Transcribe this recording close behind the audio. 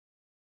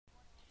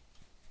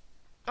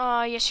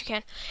Yes you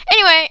can.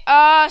 Anyway,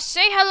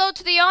 say hello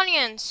to the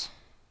audience.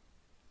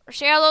 Or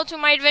say hello to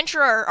my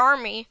adventurer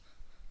army.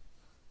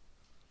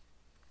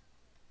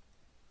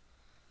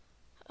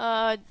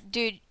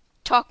 Dude,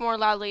 talk more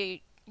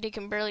loudly. They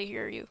can barely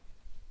hear you.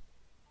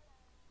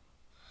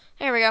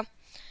 There we go.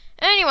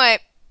 Anyway,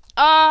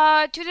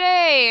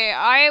 today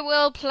I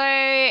will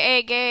play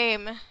a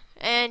game,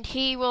 and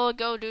he will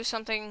go do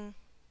something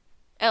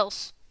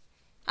else.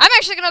 I'm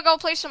actually gonna go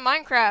play some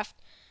Minecraft.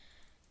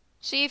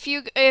 See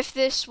if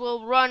this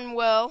will run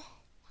well.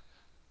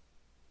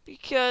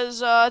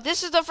 Because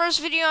this is the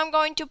first video I'm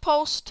going to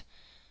post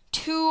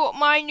to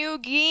my new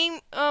game,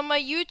 my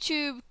new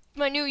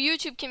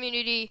YouTube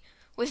community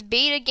with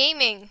Beta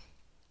Gaming.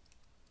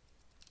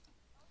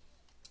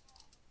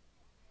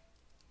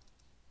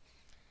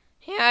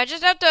 Yeah, I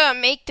just have to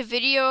make the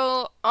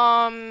video,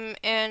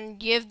 and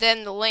give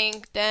them the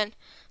link. Then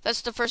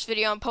that's the first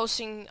video I'm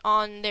posting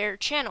on their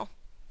channel.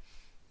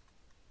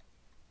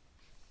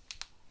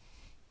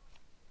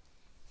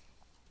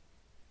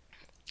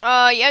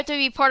 You have to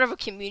be part of a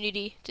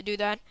community to do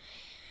that.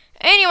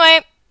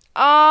 Anyway,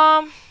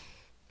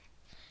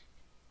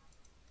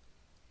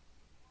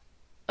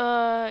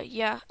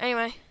 yeah.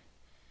 Anyway,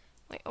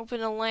 wait. Open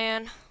the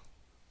LAN.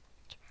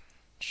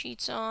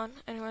 Cheats on.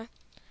 Anyway.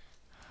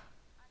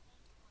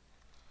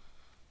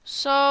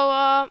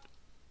 So,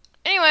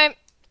 anyway,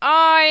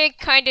 I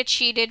kinda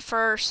cheated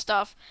for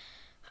stuff.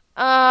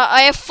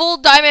 I have full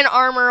diamond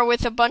armor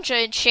with a bunch of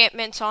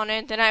enchantments on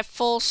it, then I have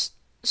full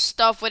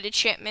stuff with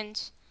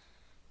enchantments.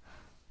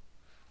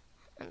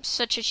 I'm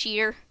such a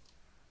cheater.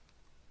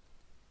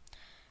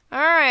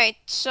 Alright,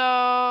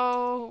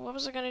 so, what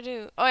was I gonna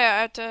do? Oh yeah,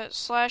 I have to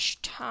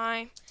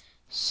 /time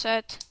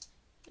set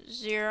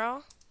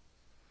 0.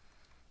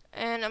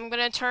 And I'm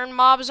gonna turn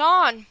mobs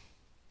on.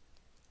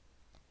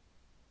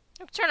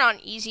 Turn on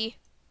easy.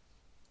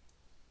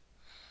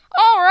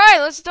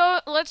 Alright,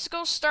 let's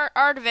go start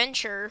our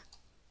adventure.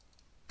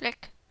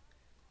 Click.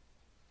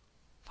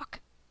 Fuck.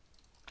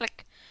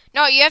 Click.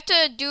 No, you have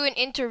to do an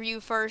interview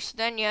first,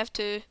 then you have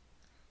to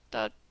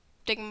the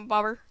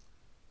thingamabobber.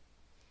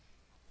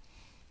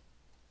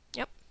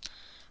 Yep.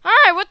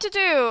 Alright, what to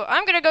do?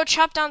 I'm gonna go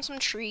chop down some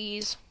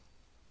trees.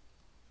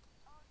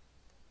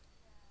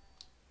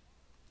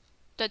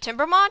 The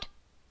timber mod?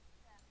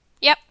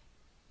 Yep.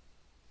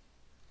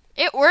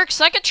 It works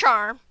like a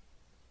charm.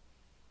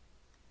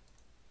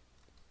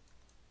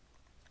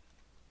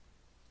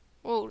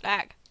 Whoa,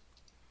 lag.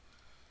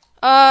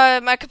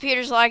 My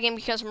computer's lagging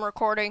because I'm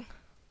recording.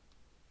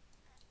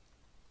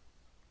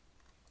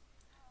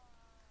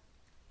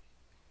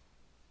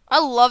 I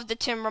love the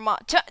timber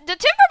mod. The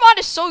timber mod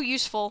is so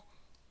useful.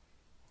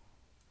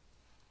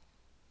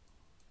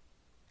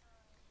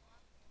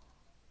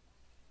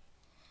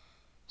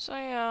 So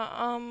yeah,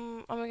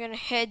 I'm gonna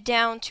head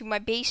down to my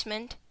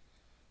basement.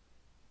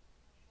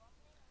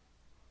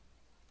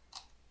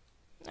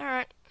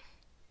 Alright.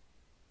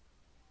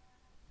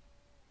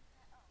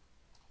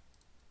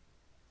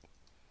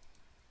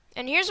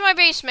 And here's my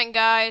basement,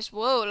 guys.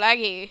 Whoa,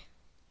 laggy.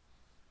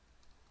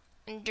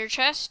 Ender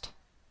chest.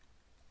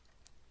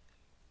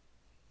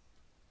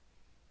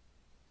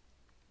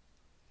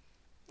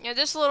 Yeah,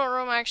 this little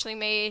room I actually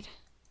made.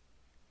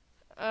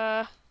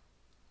 I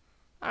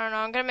don't know.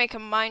 I'm gonna make a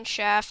mine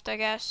shaft, I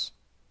guess.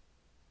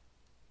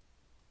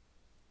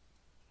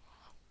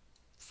 How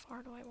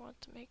far do I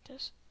want to make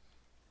this?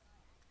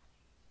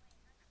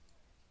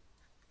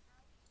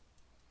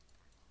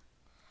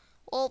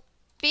 Well,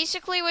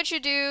 basically what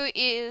you do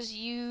is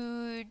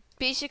you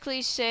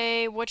basically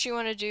say what you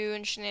want to do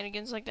and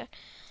shenanigans like that.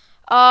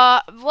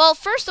 Well,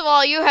 first of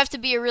all, you have to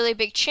be a really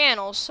big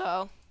channel,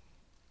 so.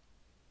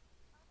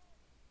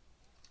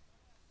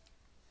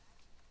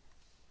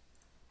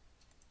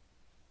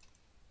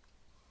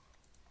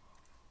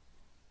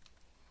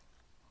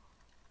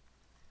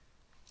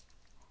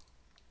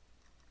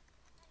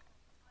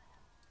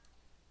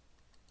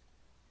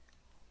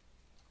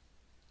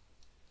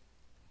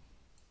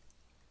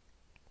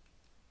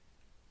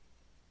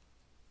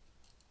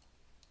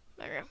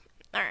 There we go.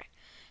 Alright.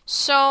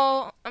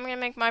 So, I'm gonna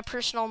make my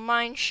personal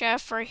mine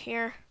shaft right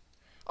here.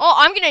 Oh,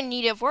 I'm gonna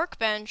need a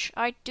workbench.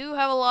 I do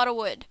have a lot of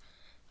wood.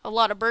 A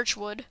lot of birch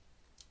wood.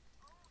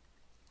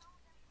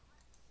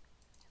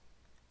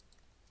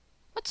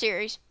 What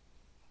series?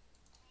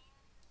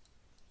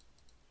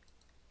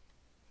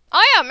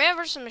 Oh yeah, Man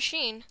vs.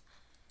 Machine.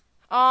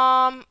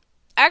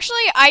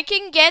 Actually, I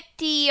can get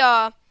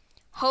the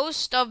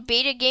host of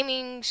Beta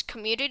Gaming's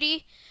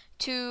community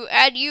to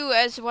add you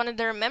as one of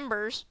their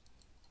members.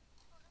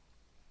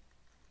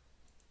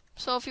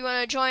 So if you want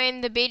to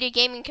join the Beta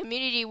Gaming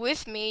community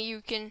with me,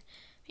 you can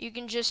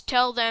just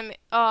tell them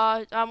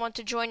I want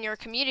to join your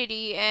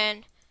community,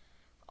 and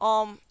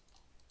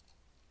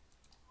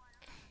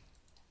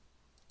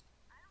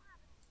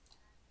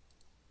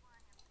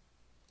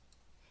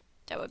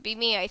that would be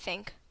me, I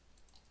think.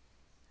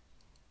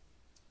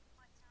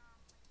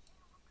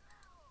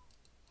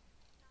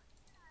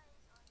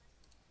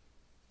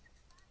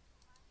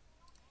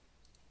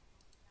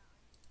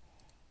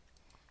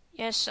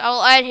 Yes,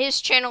 I'll add his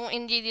channel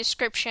in the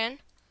description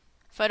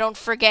if I don't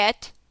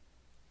forget.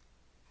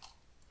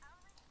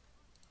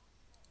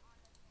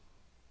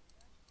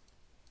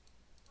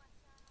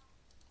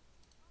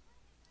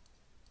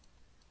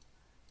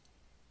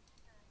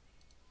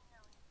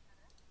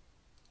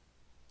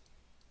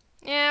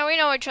 Yeah, we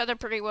know each other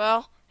pretty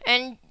well.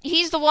 And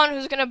he's the one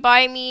who's gonna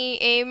buy me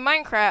a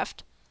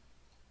Minecraft.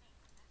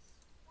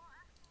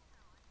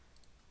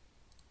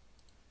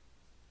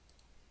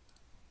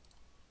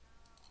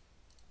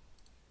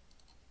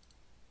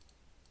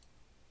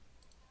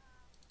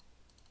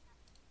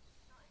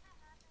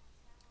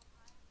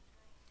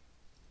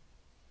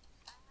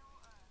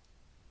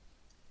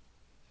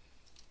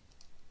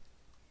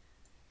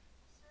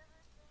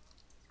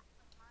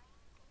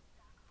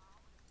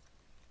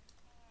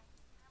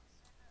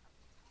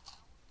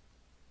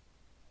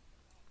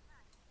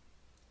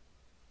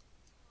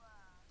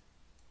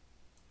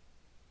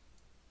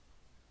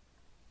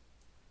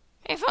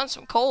 I found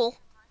some coal.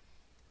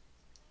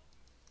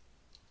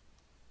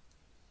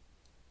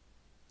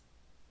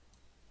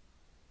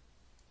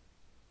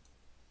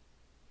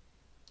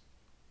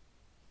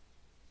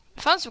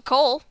 I found some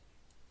coal.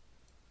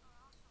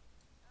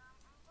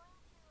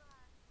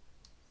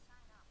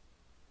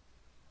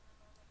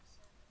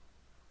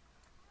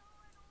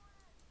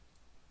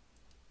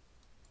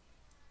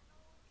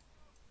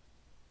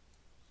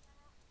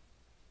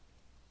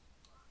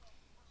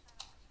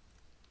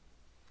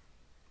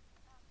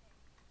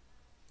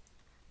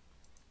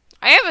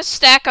 I have a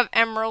stack of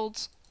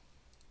emeralds.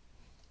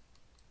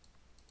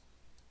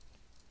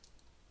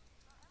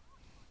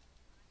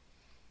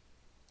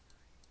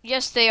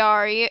 Yes, they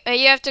are. You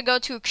have to go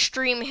to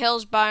Extreme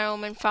Hills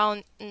biome and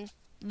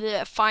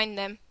find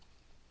them.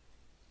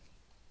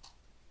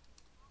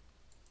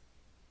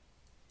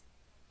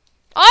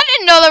 Oh, I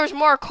didn't know there was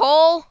more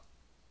coal.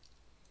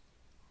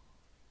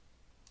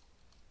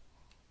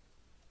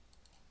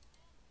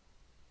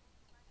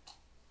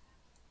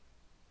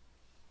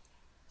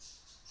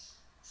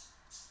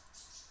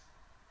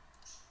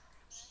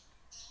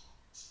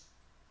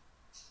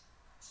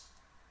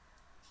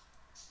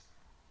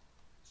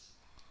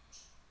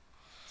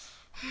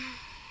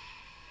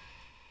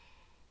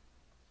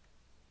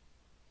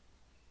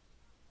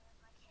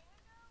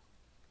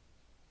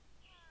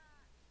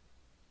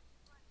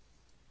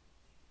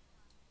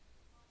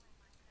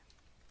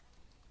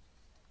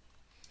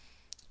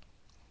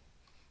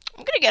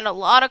 I'm gonna get a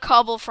lot of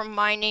cobble from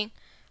mining.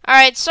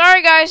 Alright,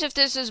 sorry guys if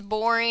this is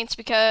boring. It's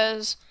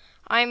because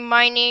I'm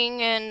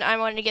mining and I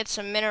want to get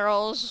some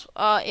minerals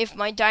if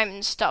my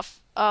diamond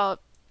stuff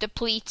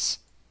depletes.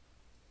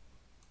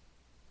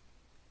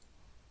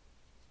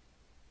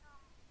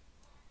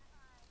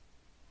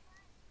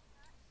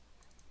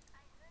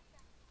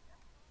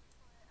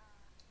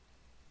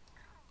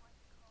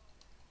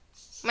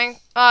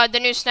 The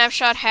new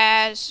snapshot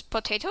has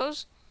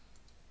potatoes.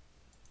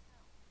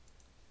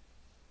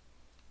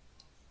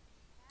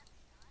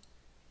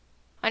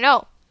 I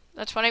know.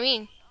 That's what I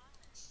mean.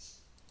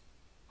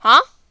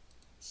 Huh?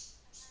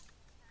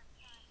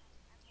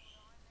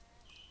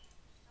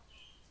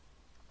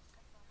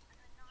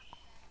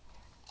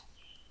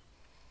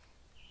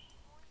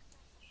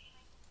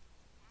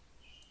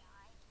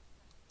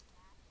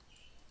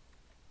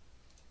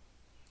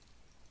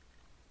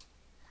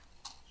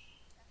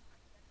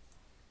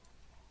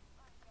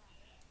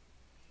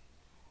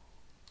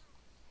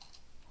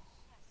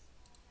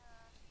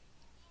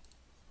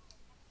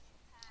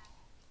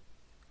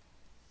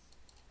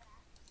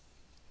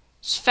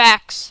 It's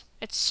facts.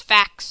 It's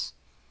facts.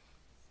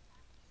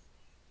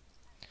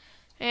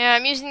 Yeah,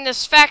 I'm using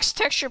this Fax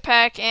texture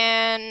pack,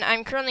 and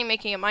I'm currently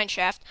making a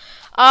mineshaft.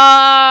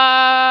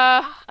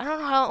 I don't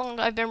know how long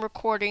I've been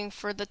recording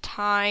for the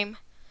time.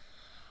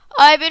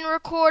 I've been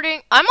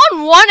recording. I'm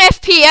on 1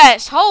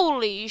 FPS.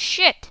 Holy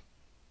shit.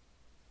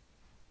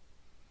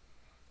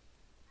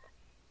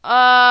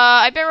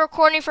 I've been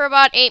recording for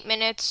about 8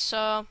 minutes,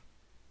 so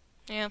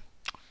yeah.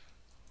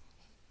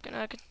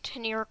 Gonna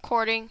continue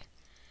recording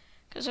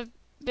because I've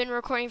been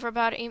recording for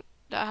about 8.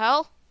 The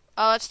hell?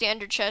 Oh, that's the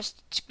ender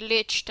chest. It's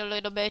glitched a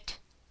little bit.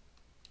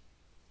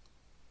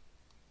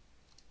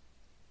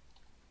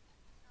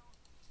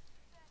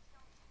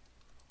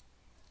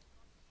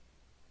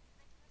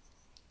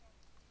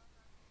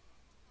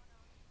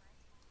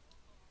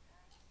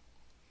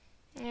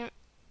 Yeah.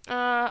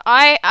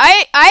 I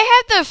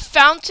had the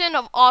Fountain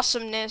of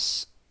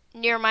Awesomeness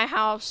near my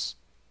house.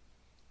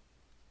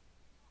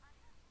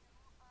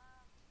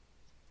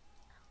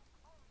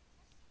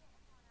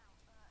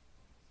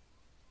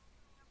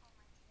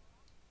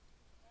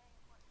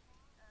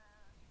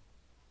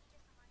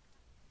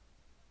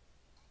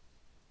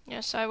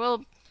 Yes, I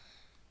will.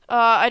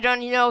 I don't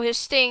know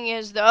his thing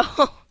is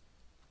though.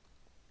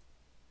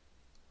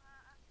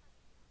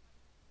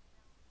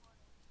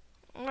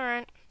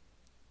 Alright.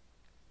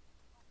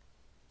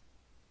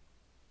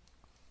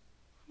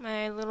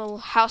 My little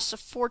house of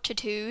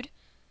fortitude.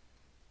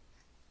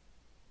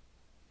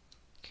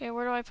 Okay,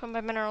 where do I put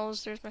my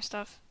minerals? There's my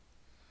stuff.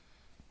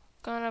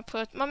 Gonna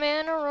put my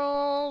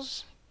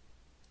minerals.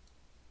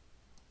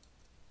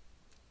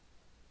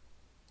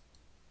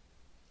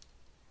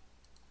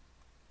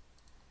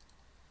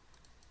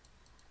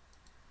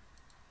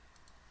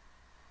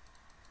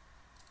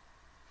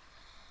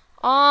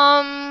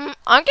 I'm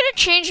gonna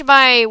change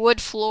my wood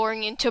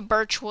flooring into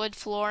birch wood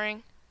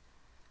flooring.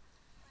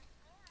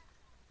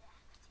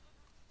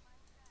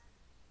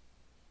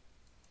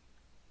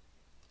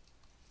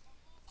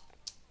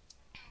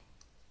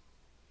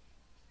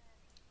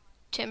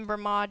 Timber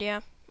mod, yeah.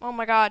 Oh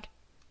my god.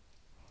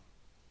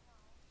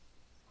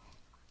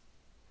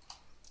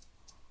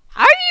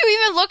 How are you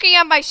even looking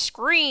at my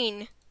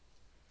screen?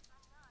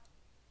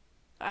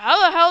 How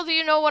the hell do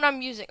you know what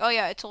I'm using? Oh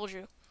yeah, I told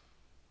you.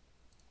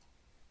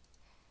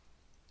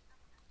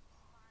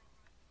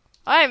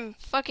 I'm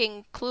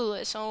fucking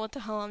clueless on what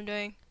the hell I'm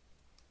doing.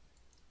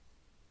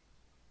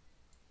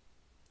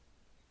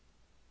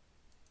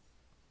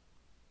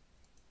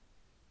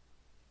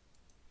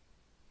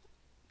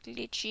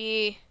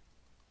 Glitchy.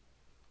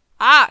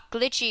 Ah,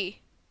 glitchy.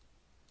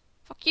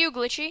 Fuck you,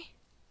 glitchy.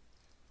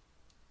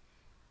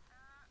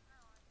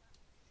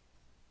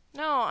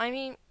 No, I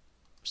mean,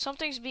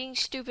 something's being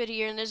stupid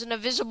here and there's an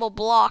invisible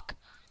block.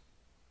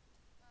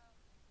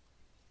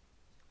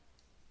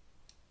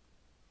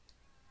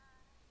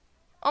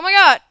 Oh my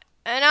god,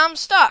 and I'm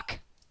stuck.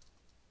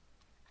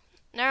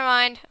 Never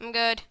mind, I'm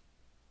good.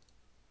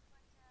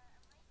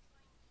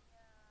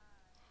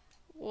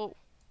 Whoa.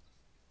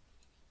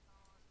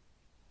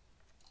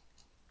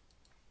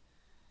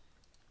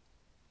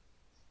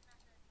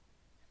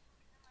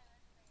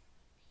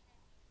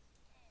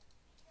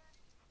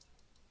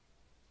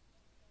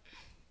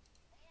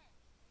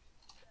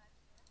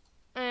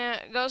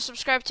 Go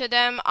subscribe to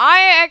them.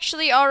 I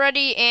actually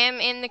already am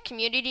in the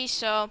community,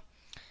 so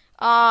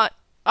a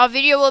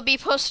video will be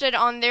posted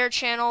on their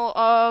channel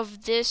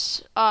of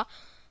this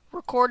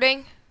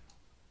recording,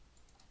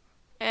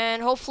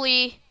 and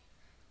hopefully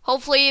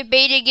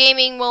Beta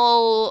Gaming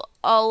will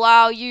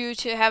allow you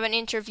to have an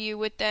interview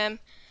with them,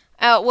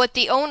 with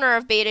the owner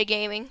of Beta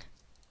Gaming.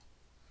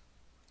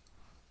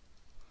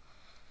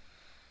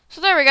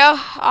 So there we go.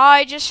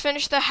 I just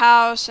finished the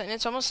house, and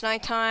it's almost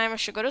nighttime. I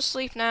should go to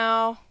sleep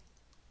now.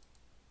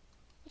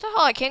 What the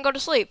hell? I can't go to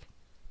sleep.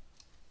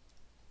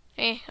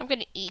 Hey, I'm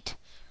gonna eat.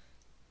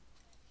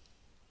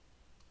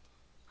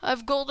 I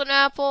have golden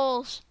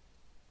apples.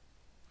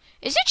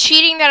 Is it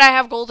cheating that I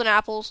have golden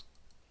apples?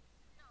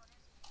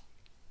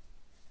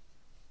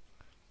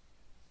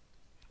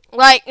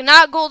 Like,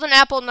 not golden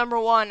apple number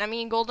 1. I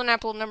mean golden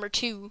apple number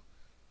 2.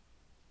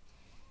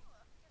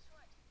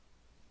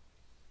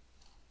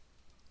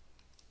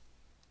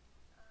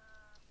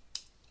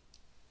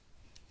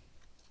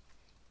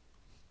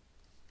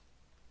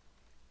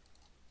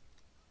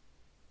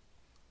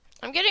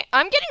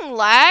 I'm getting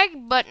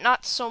lag, but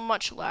not so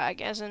much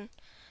lag, as in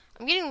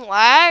I'm getting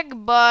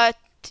lag, but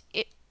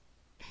it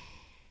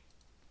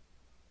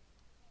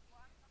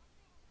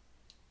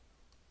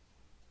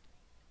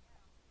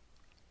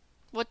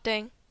what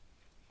thing?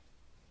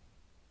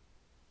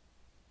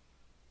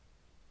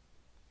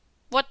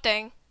 What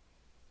thing?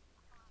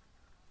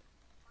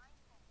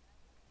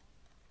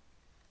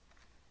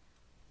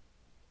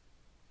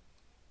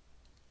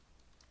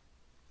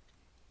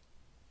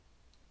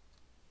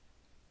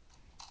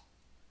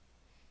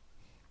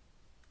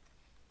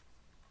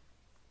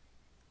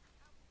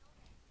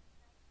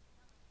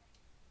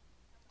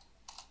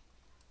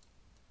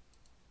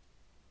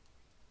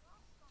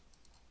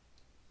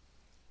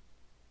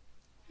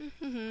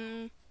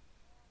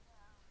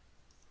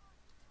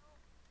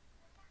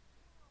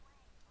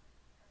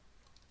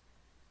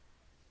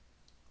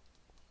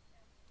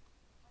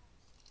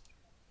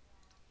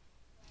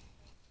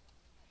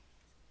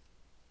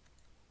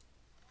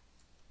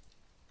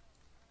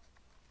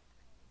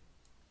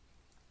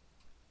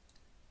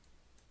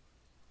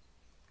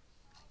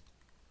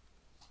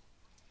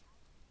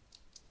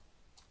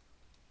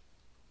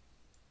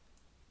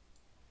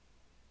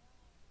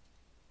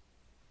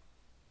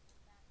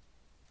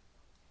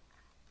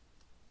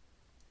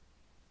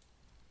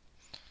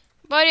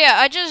 But yeah,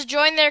 I just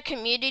joined their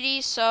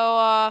community,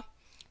 so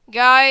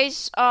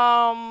guys,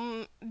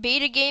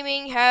 Beta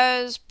Gaming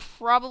has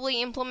probably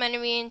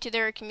implemented me into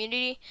their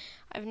community.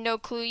 I have no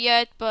clue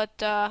yet,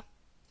 but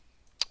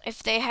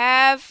if they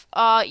have,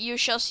 you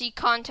shall see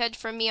content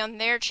from me on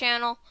their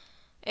channel,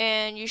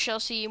 and you shall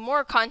see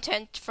more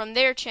content from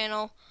their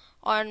channel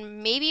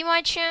on maybe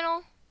my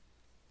channel.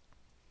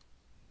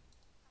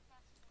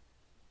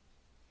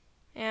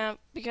 Yeah,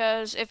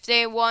 because if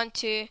they want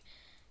to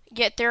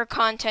get their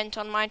content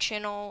on my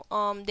channel,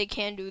 they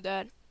can do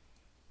that.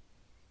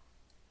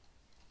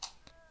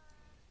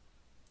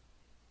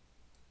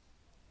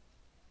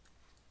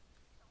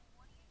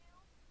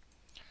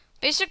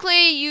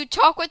 Basically, you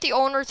talk with the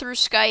owner through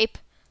Skype,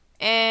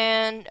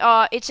 and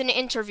it's an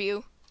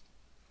interview.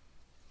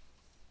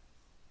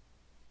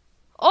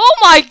 Oh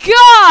my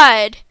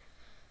god!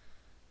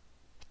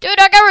 Dude,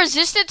 I got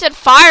resistance and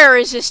fire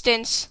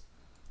resistance.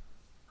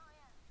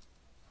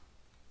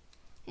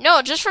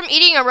 No, just from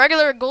eating a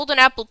regular golden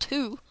apple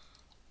too.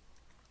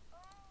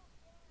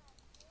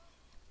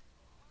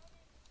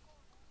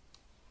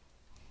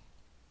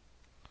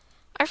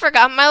 I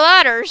forgot my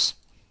ladders.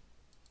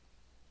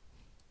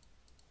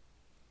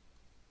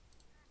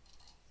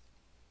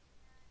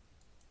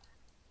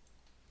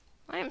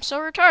 I'm so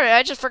retarded.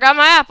 I just forgot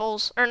my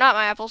apples. Or not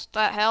my apples.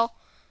 The hell.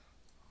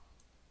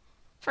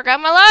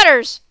 Forgot my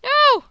ladders.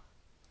 No!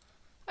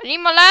 I need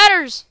my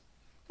ladders.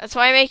 That's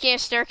why I'm making a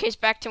staircase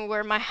back to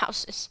where my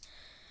house is.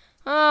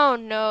 Oh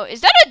no.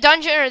 Is that a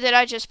dungeon or did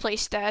I just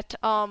place that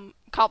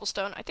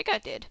cobblestone? I think I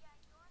did.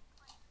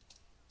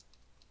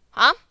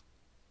 Huh?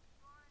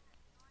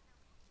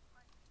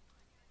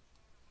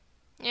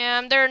 Yeah,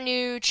 I'm their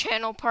new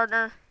channel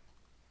partner.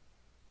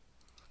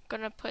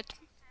 Gonna put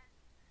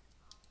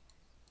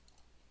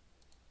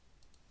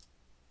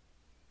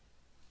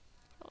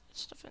all that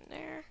stuff in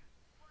there.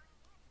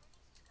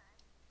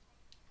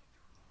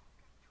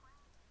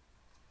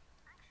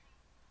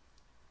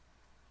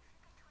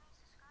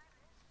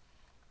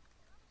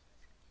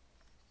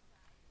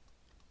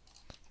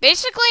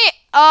 Basically,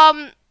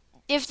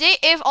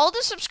 if all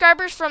the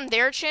subscribers from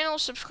their channel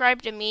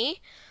subscribe to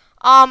me,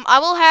 I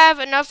will have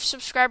enough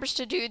subscribers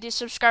to do the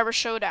subscriber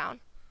showdown.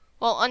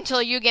 Well,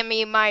 until you give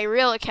me my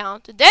real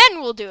account, then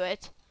we'll do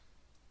it.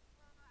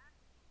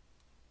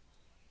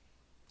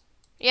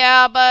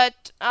 Yeah,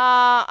 but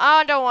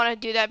I don't want to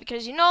do that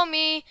because you know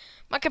me,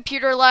 my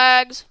computer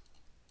lags,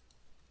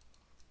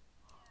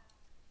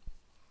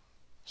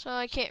 so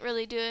I can't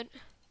really do it.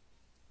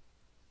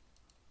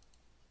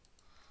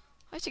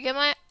 I need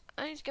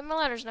to get my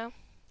letters now.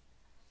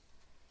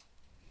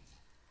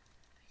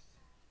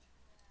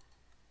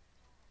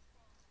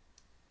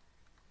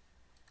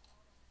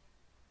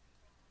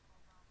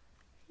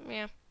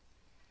 Yeah.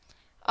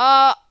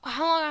 How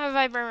long have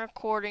I been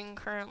recording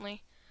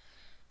currently?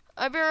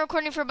 I've been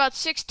recording for about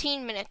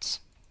 16 minutes.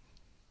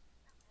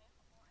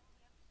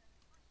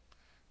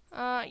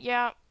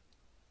 Yeah.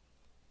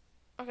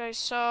 Okay,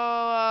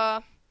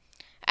 so,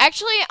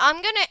 actually, I'm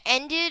gonna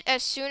end it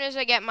as soon as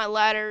I get my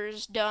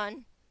ladders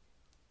done.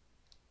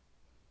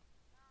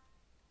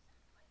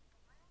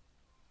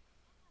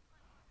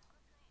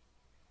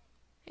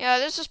 Yeah,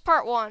 this is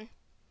part 1.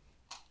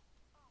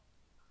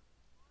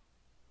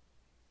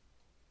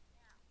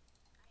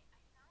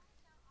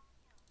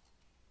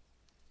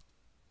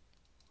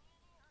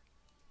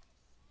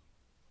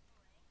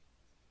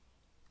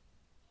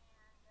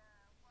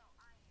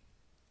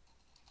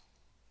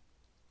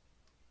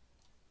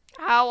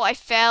 Ow, I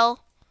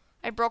fell.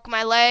 I broke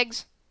my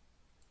legs.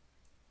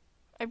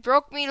 I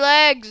broke me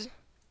legs.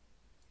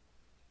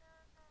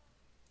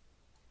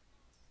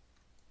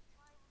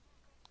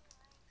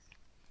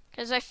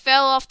 Because I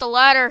fell off the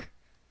ladder.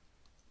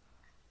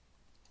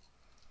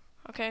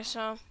 Okay,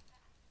 so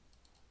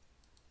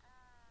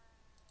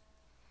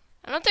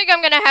I don't think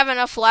I'm going to have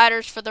enough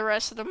ladders for the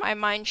rest of my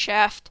mine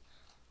shaft.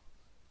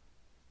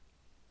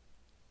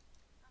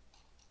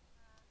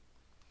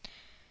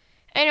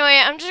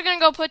 Anyway, I'm just going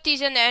to go put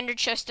these in the ender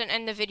chest and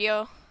end the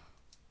video.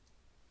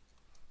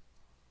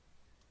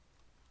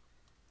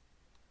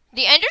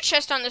 The ender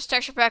chest on this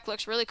texture pack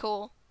looks really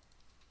cool.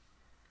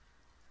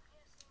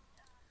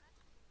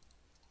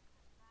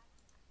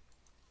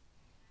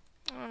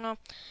 I don't know.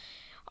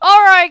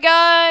 Alright,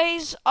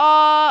 guys.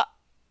 I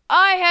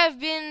have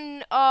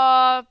been,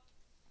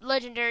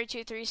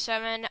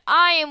 Legendary237.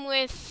 I am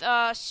with,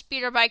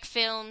 Speederbike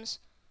Films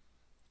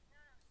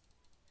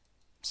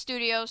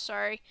Studio,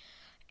 sorry.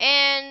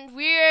 And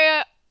we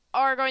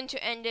are going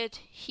to end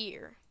it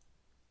here.